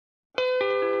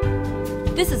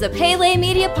This is a Pele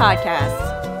Media podcast.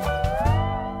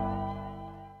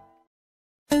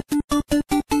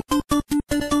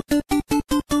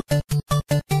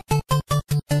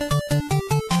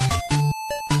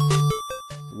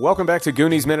 Welcome back to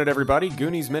Goonies Minute, everybody.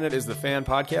 Goonies Minute is the fan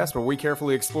podcast where we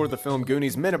carefully explore the film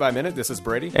Goonies minute by minute. This is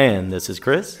Brady. And this is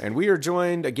Chris. And we are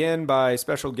joined again by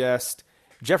special guest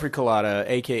Jeffrey Collada,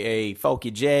 a.k.a.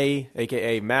 Falky J,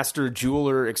 a.k.a. Master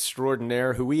Jeweler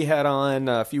Extraordinaire, who we had on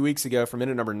a few weeks ago for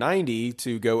minute number 90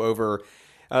 to go over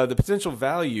the potential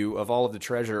value of all of the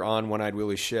treasure on One-Eyed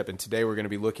Willie's ship. And today we're going to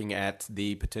be looking at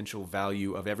the potential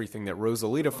value of everything that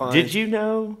Rosalita finds. Did you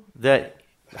know that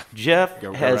Jeff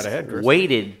has right ahead,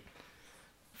 waited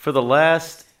for the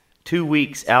last 2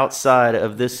 weeks outside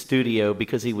of this studio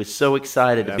because he was so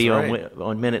excited to be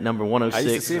on minute number 106. I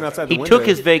used to see him outside the he window. took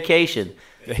his vacation,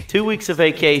 2 weeks of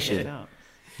vacation,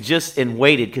 and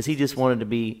waited because he just wanted to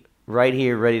be right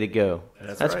here, ready to go.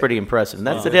 That's right. pretty impressive. And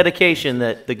that's the dedication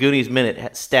that the Goonies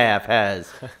Minute staff has.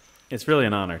 It's really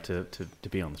an honor to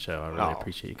be on the show. I really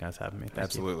appreciate you guys having me. Thank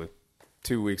Absolutely.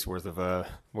 2 weeks worth of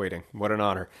waiting. What an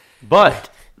honor.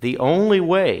 But the only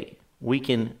way we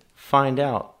can find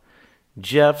out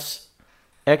Jeff's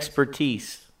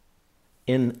expertise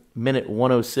in minute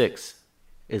 106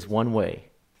 is one way.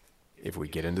 If we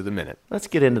get into the minute. Let's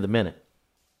get into the minute.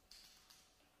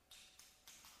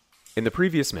 In the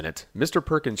previous minute, Mr.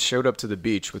 Perkins showed up to the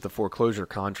beach with the foreclosure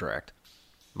contract.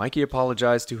 Mikey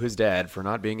apologized to his dad for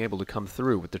not being able to come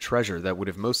through with the treasure that would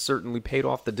have most certainly paid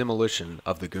off the demolition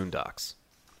of the Goondocks.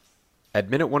 At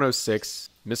minute 106,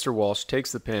 Mr. Walsh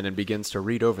takes the pen and begins to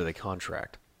read over the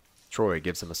contract. Troy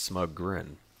gives him a smug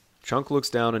grin. Chunk looks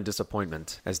down in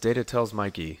disappointment as Data tells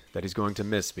Mikey that he's going to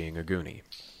miss being a Goonie.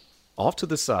 Off to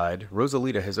the side,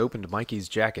 Rosalita has opened Mikey's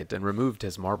jacket and removed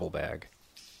his marble bag.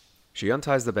 She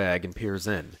unties the bag and peers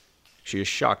in. She is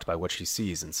shocked by what she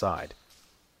sees inside.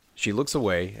 She looks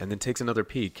away and then takes another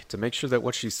peek to make sure that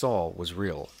what she saw was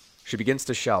real. She begins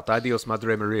to shout, "Ay Dios,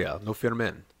 Madre Maria, no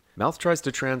firmen." Mouth tries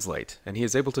to translate, and he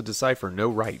is able to decipher no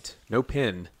write, no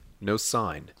pin, no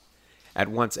sign. At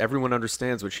once, everyone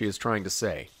understands what she is trying to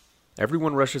say.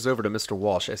 Everyone rushes over to Mr.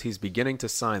 Walsh as he's beginning to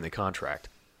sign the contract.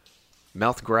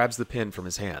 Mouth grabs the pen from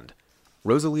his hand.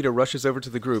 Rosalita rushes over to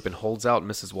the group and holds out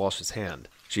Mrs. Walsh's hand.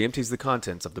 She empties the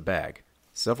contents of the bag.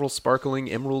 Several sparkling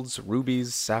emeralds,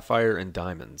 rubies, sapphire, and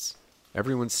diamonds.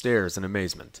 Everyone stares in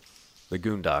amazement. The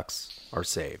Goondocks are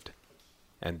saved.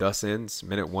 And thus ends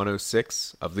minute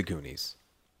 106 of the Goonies.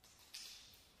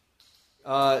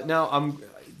 Now,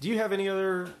 do you have any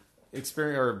other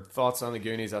experience or thoughts on the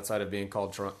Goonies outside of being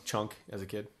called Chunk as a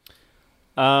kid?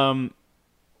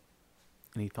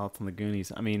 Any thoughts on the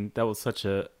Goonies? I mean, that was such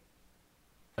a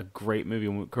great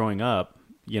movie growing up.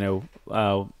 You know,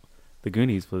 the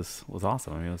Goonies was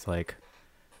awesome. I mean, it was like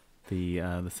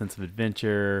the sense of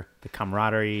adventure, the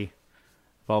camaraderie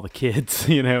of all the kids.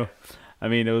 You know, I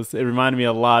mean, it reminded me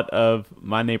a lot of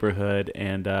my neighborhood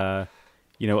and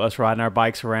you know, us riding our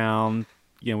bikes around.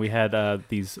 You know, we had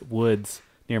these woods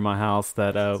near my house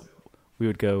that we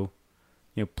would go,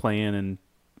 you know, playing and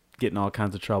get in all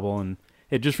kinds of trouble, and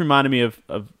it just reminded me of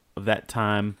that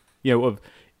time. You know, of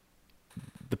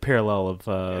the parallel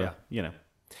of you know.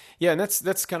 Yeah, and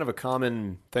that's kind of a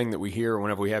common thing that we hear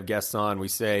whenever we have guests on. We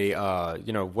say,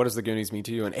 you know, what does the Goonies mean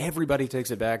to you? And everybody takes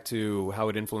it back to how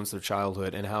it influenced their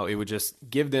childhood and how it would just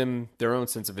give them their own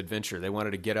sense of adventure. They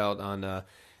wanted to get out on,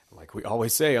 like we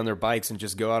always say, on their bikes and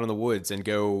just go out in the woods and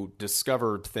go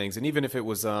discover things. And even if it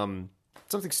was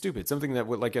something stupid, something that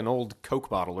would, like an old Coke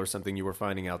bottle or something you were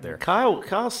finding out there.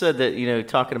 Kyle said that, you know,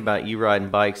 talking about you riding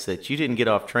bikes, that you didn't get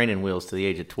off training wheels to the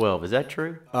age of 12. Is that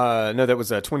true? No, that was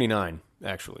 29,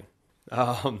 actually.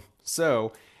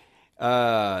 So,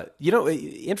 you know,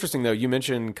 interesting though, you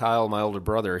mentioned Kyle, my older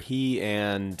brother. He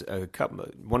and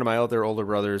one of my other older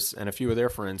brothers and a few of their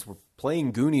friends were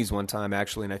playing Goonies one time,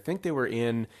 actually, and I think they were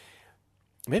in,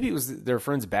 maybe it was their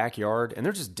friend's backyard, and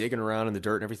they're just digging around in the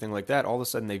dirt and everything like that. All of a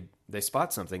sudden, they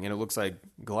spot something, and it looks like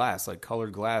glass, like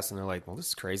colored glass, and they're like, well, this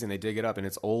is crazy, and they dig it up, and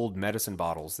it's old medicine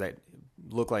bottles that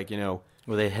look like, you know.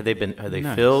 Well, are they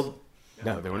Nice. filled?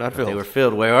 No, they were not filled. They were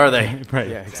filled. Where are they? Right.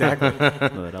 Yeah, exactly.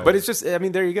 But it's just, I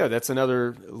mean, there you go. That's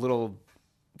another little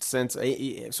sense.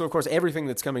 So, of course, everything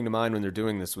that's coming to mind when they're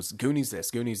doing this was Goonies this,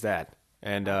 Goonies that.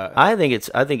 And I think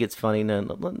it's funny. Now,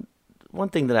 one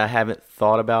thing that I haven't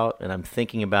thought about, and I'm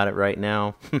thinking about it right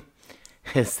now,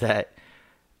 is that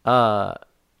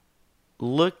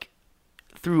look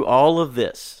through all of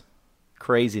this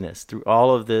craziness, through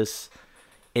all of this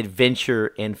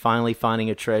adventure and finally finding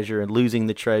a treasure and losing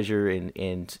the treasure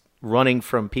and running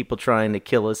from people trying to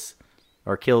kill us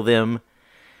or kill them.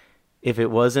 If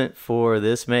it wasn't for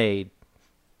this maid,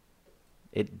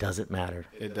 It doesn't matter.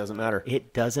 It doesn't matter.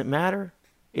 It doesn't matter.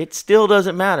 It still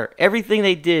doesn't matter. Everything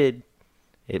they did,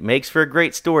 it makes for a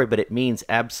great story, but it means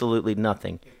absolutely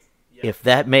nothing if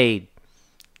that maid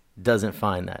doesn't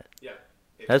find that. Yeah.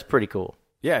 That's pretty cool.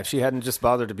 Yeah, if she hadn't just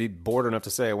bothered to be bored enough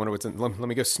to say, I wonder what's in, let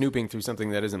me go snooping through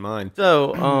something that isn't mine.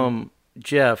 So,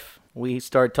 Jeff, we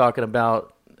started talking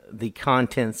about the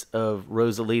contents of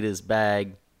Rosalita's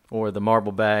bag or the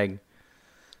marble bag.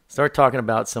 Start talking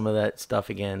about some of that stuff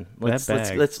again.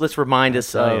 Let's remind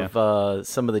us of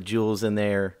some of the jewels in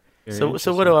there. So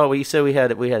what do you said we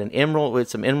had an emerald with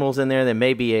some emeralds in there, then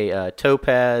maybe a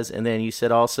topaz, and then you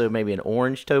said also maybe an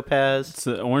orange topaz. It's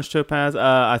an orange topaz.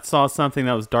 I saw something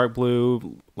that was dark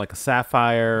blue, like a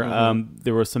sapphire.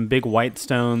 There were some big white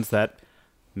stones that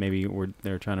maybe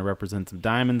they were trying to represent some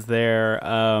diamonds there.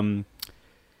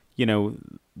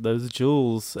 Those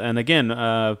jewels, and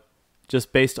again,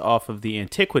 just based off of the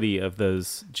antiquity of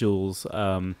those jewels,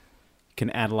 can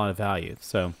add a lot of value.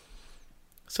 So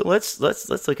let's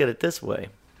look at it this way.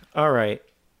 All right,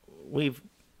 we've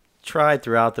tried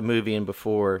throughout the movie and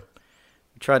before,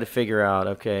 we tried to figure out,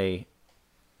 okay,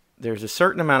 there's a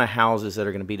certain amount of houses that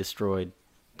are going to be destroyed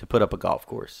to put up a golf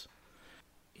course.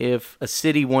 If a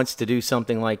city wants to do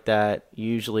something like that,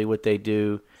 usually what they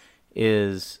do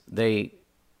is it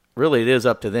is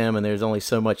up to them, and there's only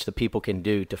so much the people can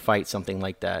do to fight something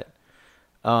like that.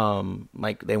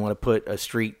 Like they want to put a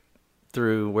street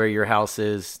through where your house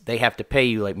is, they have to pay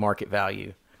you like market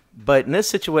value. But in this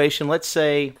situation, let's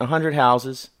say 100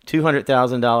 houses,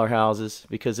 $200,000 houses,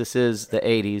 because this is the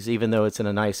 80s, even though it's in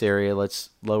a nice area, let's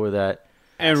lower that.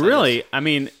 And really, I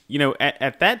mean,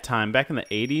 at that time, back in the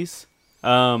 80s,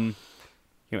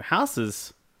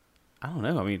 houses, I don't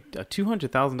know. I mean, a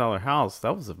 $200,000 house,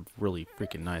 that was a really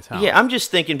freaking nice house. Yeah, I'm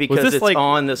just thinking because it's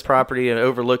on this property and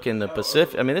overlooking the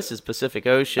Pacific. I mean, this is Pacific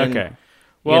Ocean. Okay.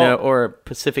 Well, or a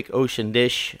Pacific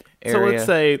Ocean-ish area. So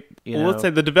let's say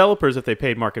the developers, if they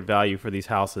paid market value for these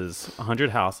houses, 100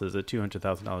 houses at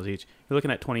 $200,000 each, you're looking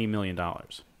at $20 million.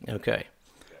 Okay.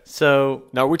 So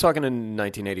now, are we talking in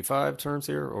 1985 terms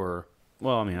here, or?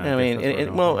 Well,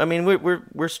 I mean,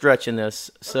 we're stretching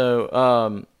this.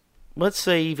 So let's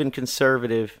say even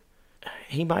conservative,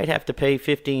 he might have to pay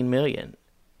 $15 million.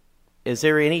 Is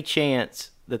there any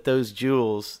chance that those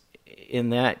jewels in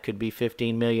that could be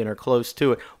 $15 million or close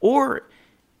to it?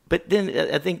 But then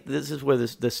I think this is where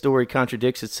the story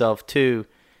contradicts itself too,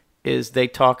 is they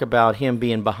talk about him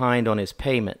being behind on his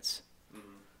payments.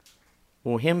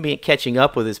 Well, catching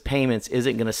up with his payments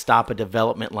isn't going to stop a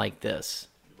development like this.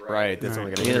 Right. That's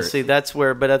only going to see,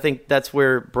 but I think that's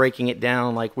where breaking it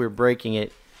down like we're breaking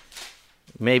it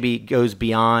maybe goes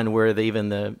beyond where even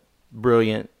the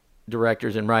brilliant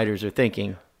directors and writers are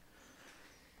thinking.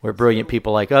 Where brilliant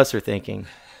people like us are thinking,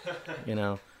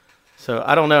 So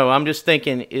I don't know. I'm just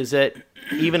thinking, is that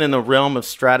even in the realm of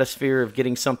stratosphere of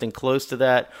getting something close to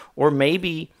that? Or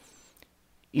maybe,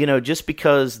 just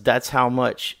because that's how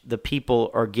much the people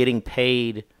are getting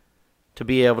paid to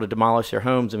be able to demolish their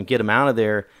homes and get them out of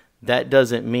there, that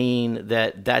doesn't mean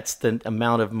that that's the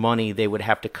amount of money they would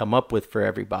have to come up with for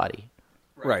everybody.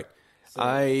 Right.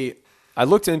 So, I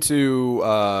looked into,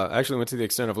 actually went to the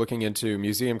extent of looking into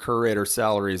museum curator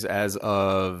salaries as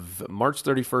of March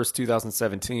 31st,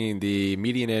 2017. The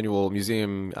median annual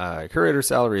museum curator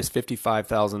salary is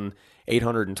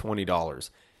 $55,820.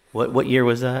 What year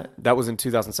was that? That was in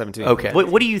 2017. Okay.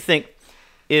 What do you think,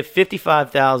 if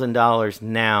 $55,000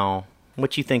 now,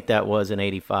 what do you think that was in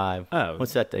 85? Oh,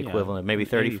 what's that the equivalent of? Maybe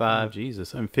 35?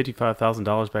 Jesus. I mean,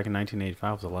 $55,000 back in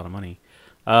 1985 was a lot of money.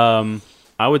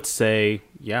 I would say,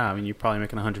 you're probably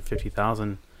making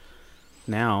 $150,000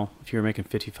 now if you were making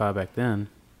 $55 back then.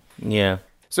 Yeah.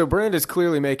 So Brand is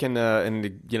clearly making,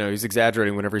 he's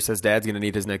exaggerating whenever he says Dad's going to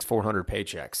need his next 400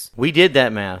 paychecks. We did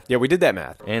that math. Yeah, we did that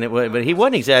math, and but he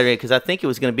wasn't exaggerating because I think it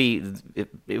was going to be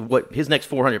what his next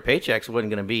 400 paychecks wasn't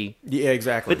going to be. Yeah,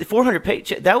 exactly. But the 400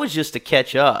 paycheck that was just to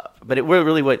catch up. But it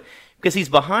really because he's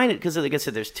behind it, because like I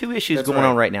said, there's two issues going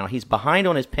on right now. He's behind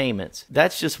on his payments.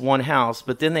 That's just one house,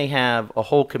 but then they have a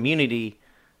whole community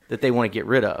that they want to get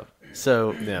rid of.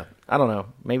 So yeah, I don't know.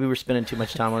 Maybe we're spending too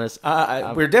much time on this.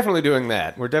 We're definitely doing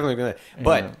that.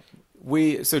 But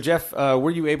so Jeff,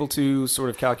 were you able to sort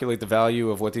of calculate the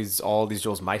value of what all these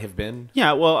jewels might have been?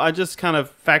 Yeah, well, I just kind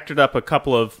of factored up a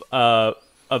couple of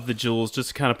the jewels just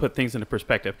to kind of put things into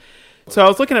perspective. So I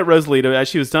was looking at Rosalita as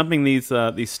she was dumping these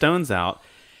stones out.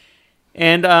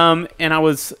 And I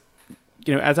was,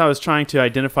 as I was trying to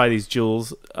identify these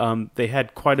jewels, they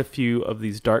had quite a few of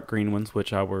these dark green ones,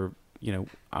 which I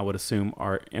would assume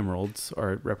are emeralds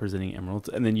or representing emeralds.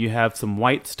 And then you have some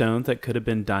white stones that could have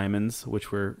been diamonds,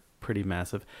 which were pretty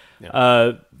massive.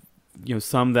 Yeah.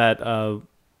 some that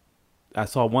I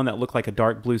saw one that looked like a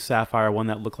dark blue sapphire, one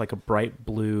that looked like a bright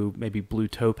blue, maybe blue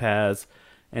topaz,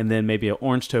 and then maybe an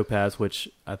orange topaz, which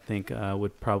I think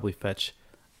would probably fetch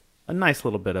a nice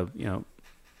little bit of a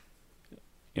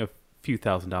few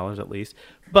 $1,000s at least.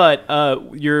 But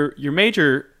your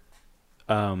major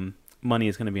money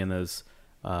is going to be in those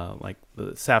like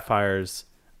the sapphires,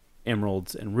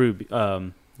 emeralds, and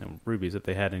rubies if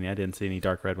they had any. I didn't see any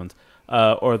dark red ones,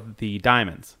 or the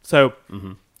diamonds. So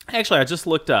actually, I just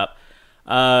looked up.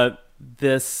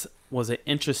 This was an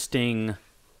interesting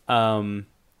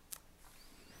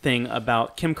thing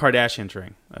about Kim Kardashian's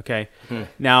ring. Okay,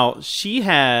 now she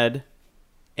had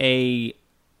I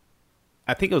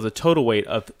think it was a total weight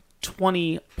of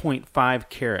 20.5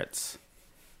 carats.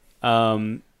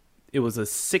 It was a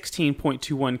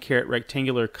 16.21 carat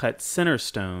rectangular cut center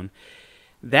stone.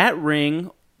 That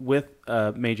ring, with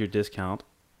a major discount,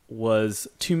 was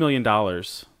 $2 million.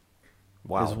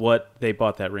 Wow. Is what they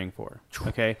bought that ring for.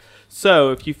 Okay,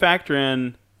 so if you factor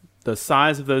in the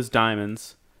size of those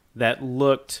diamonds that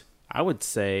looked, I would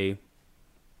say,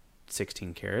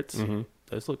 16 carats.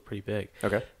 Those look pretty big.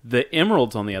 Okay. The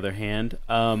emeralds, on the other hand,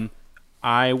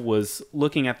 I was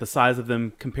looking at the size of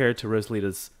them compared to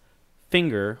Rosalita's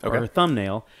finger or her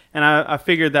thumbnail, and I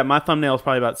figured that my thumbnail is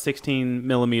probably about 16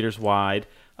 millimeters wide.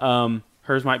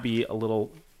 Hers might be a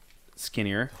little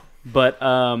skinnier, but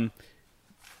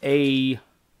a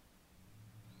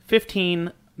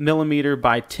 15 millimeter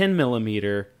by 10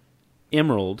 millimeter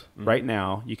emerald right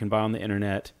now you can buy on the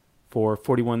internet for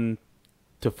 $41,000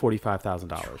 to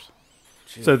 $45,000.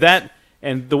 So that,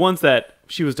 and the ones that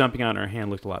she was dumping out in her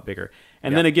hand looked a lot bigger.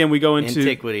 And then again, we go into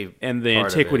antiquity and the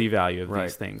antiquity value of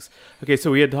these things. Okay,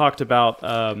 so we had talked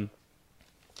about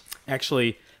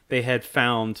actually they had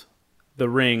found the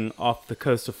ring off the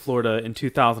coast of Florida in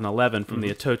 2011 from the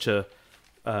Atocha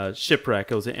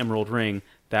shipwreck. It was an emerald ring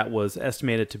that was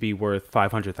estimated to be worth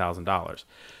 $500,000.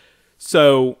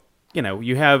 So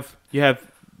you have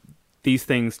these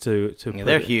things to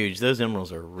they're huge. Those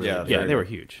emeralds are really they were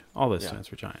huge. All those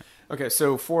stones were giant. Okay,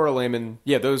 so for a layman,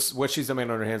 those what she's dumping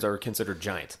on her hands are considered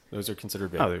giant. Those are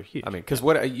considered big. Oh, they're huge. I mean, because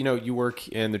you work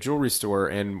in the jewelry store,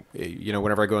 and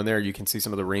whenever I go in there, you can see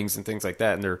some of the rings and things like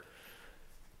that, and they're,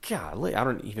 golly, I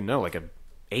don't even know, like an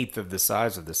eighth of the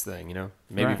size of this thing.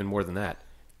 Maybe even more than that.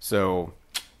 So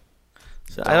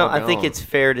I think it's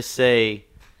fair to say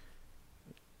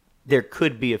there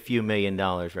could be a few $1 million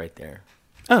right there.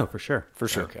 Oh, for sure. For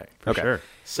sure. Okay. For sure.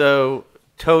 So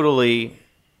totally,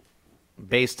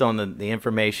 based on the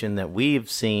information that we've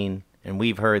seen and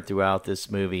we've heard throughout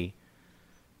this movie,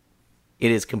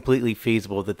 it is completely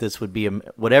feasible that this would be,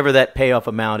 whatever that payoff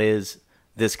amount is,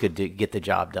 this could get the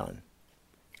job done.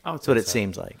 That's what it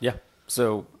seems like. Yeah.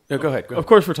 So go ahead. Of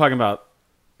course, we're talking about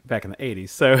back in the 80s.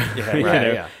 So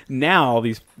now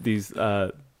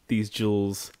these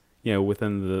jewels,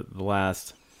 within the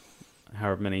last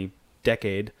however many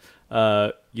decade,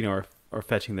 are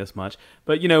fetching this much.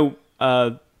 But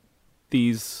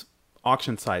these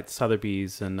auction sites,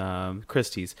 Sotheby's and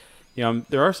Christie's,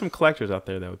 there are some collectors out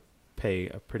there that would pay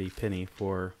a pretty penny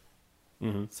for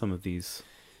some of these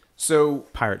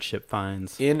pirate ship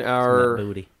finds. In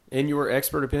your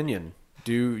expert opinion,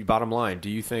 bottom line,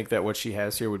 do you think that what she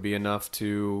has here would be enough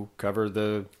to cover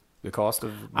the cost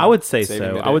of? I would say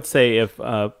so. I would say if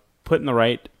put in the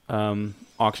right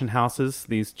auction houses,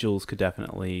 these jewels could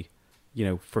definitely,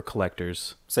 for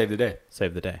collectors, save the day.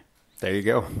 There you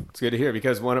go. It's good to hear,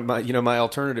 because one of my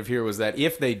alternative here was that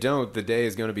if they don't, the day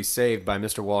is going to be saved by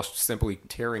Mr. Walsh simply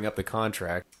tearing up the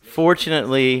contract.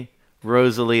 Fortunately,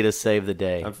 Rosalita saved the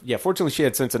day. Fortunately, she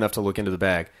had sense enough to look into the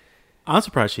bag. I'm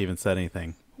surprised she even said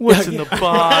anything. What's in the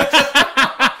box?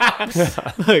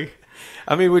 Look,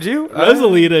 I mean, would you?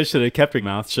 Rosalita should have kept her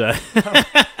mouth shut.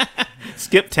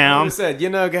 Skip I town. would have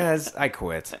said, guys, I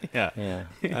quit. Yeah.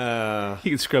 You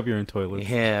can scrub your own toilet.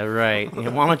 Yeah, right.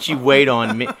 Why don't you wait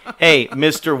on me? Hey,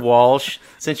 Mr. Walsh,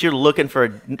 since you're looking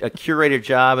for a curator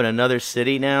job in another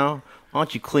city now, why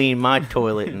don't you clean my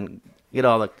toilet and get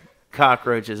all the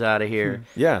cockroaches out of here?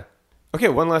 Yeah. Okay,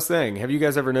 one last thing. Have you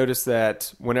guys ever noticed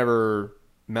that whenever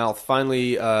Mouth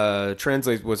finally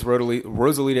translates what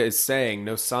Rosalita is saying,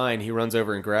 no sign, he runs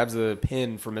over and grabs the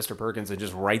pen from Mr. Perkins and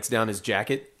just writes down his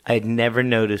jacket? I had never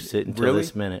noticed it until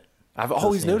this minute. I've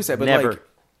always noticed that, but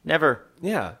never.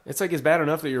 Yeah, it's like it's bad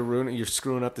enough that you're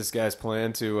screwing up this guy's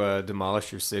plan to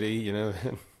demolish your city. You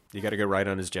got to go right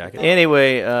on his jacket.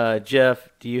 Anyway, Jeff,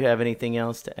 do you have anything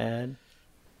else to add?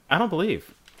 I don't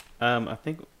believe. I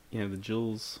think the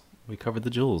jewels We covered the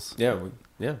jewels. Yeah,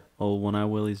 yeah, Old One Eye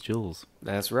Willie's jewels.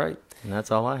 that's right. And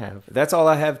that's all I have. That's all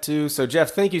I have too. So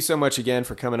Jeff, thank you so much again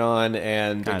for coming on.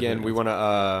 And God, again, we goodness. want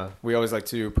to we always like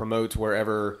to promote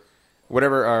whatever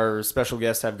our special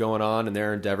guests have going on and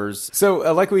their endeavors. So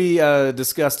like we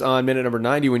discussed on minute number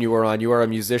 90 when you were on, you are a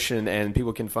musician and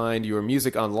people can find your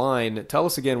music online. Tell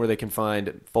us again where they can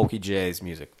find Folky J's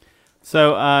music.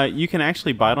 So you can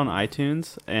actually buy it on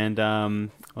iTunes and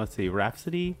let's see,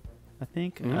 Rhapsody, I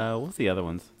think. What's the other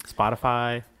ones?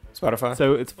 Spotify.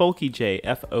 So it's Folky J,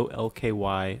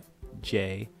 FOLKY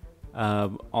J.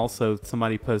 Also,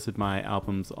 somebody posted my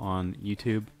albums on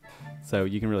YouTube, so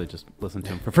you can really just listen to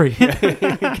them for free. You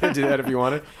can do that if you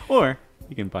wanted. Or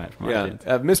you can buy it from Yeah,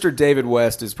 iTunes. Mr. David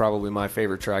West is probably my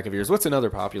favorite track of yours. What's another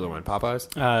popular one? Popeyes?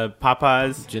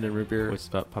 Popeyes, Gin and root beer? which is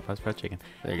about Popeyes fried chicken,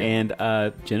 There you go.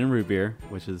 and gin and root beer,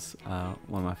 which is one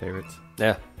of my favorites.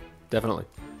 Yeah, definitely.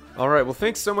 All right. Well,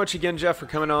 thanks so much again, Jeff, for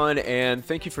coming on. And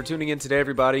thank you for tuning in today,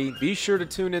 everybody. Be sure to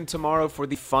tune in tomorrow for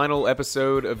the final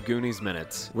episode of Goonies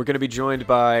Minute. We're going to be joined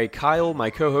by Kyle, my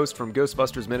co-host from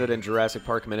Ghostbusters Minute and Jurassic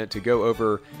Park Minute, to go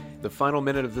over the final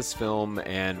minute of this film.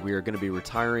 And we are going to be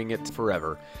retiring it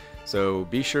forever. So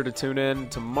be sure to tune in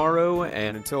tomorrow.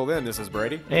 And until then, this is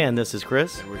Brady. And this is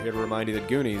Chris. And we're here to remind you that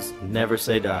Goonies Never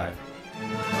say die.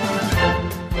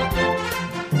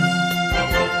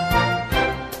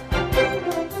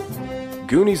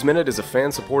 Goonies Minute is a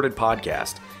fan-supported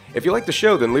podcast. If you like the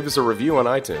show, then leave us a review on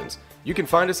iTunes. You can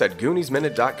find us at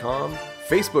GooniesMinute.com,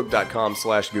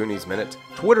 Facebook.com/GooniesMinute,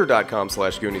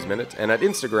 Twitter.com/GooniesMinute, and at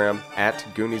Instagram at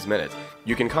GooniesMinute.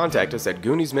 You can contact us at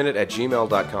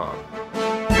GooniesMinute@gmail.com.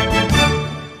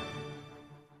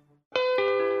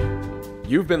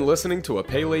 You've been listening to a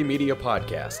Pele Media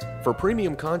podcast. For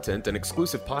premium content and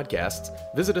exclusive podcasts,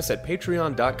 visit us at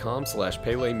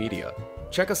patreon.com/Pele Media.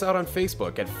 Check us out on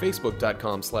Facebook at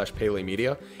facebook.com/Pele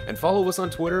Media and follow us on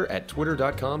Twitter at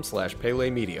twitter.com/Pele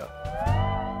Media.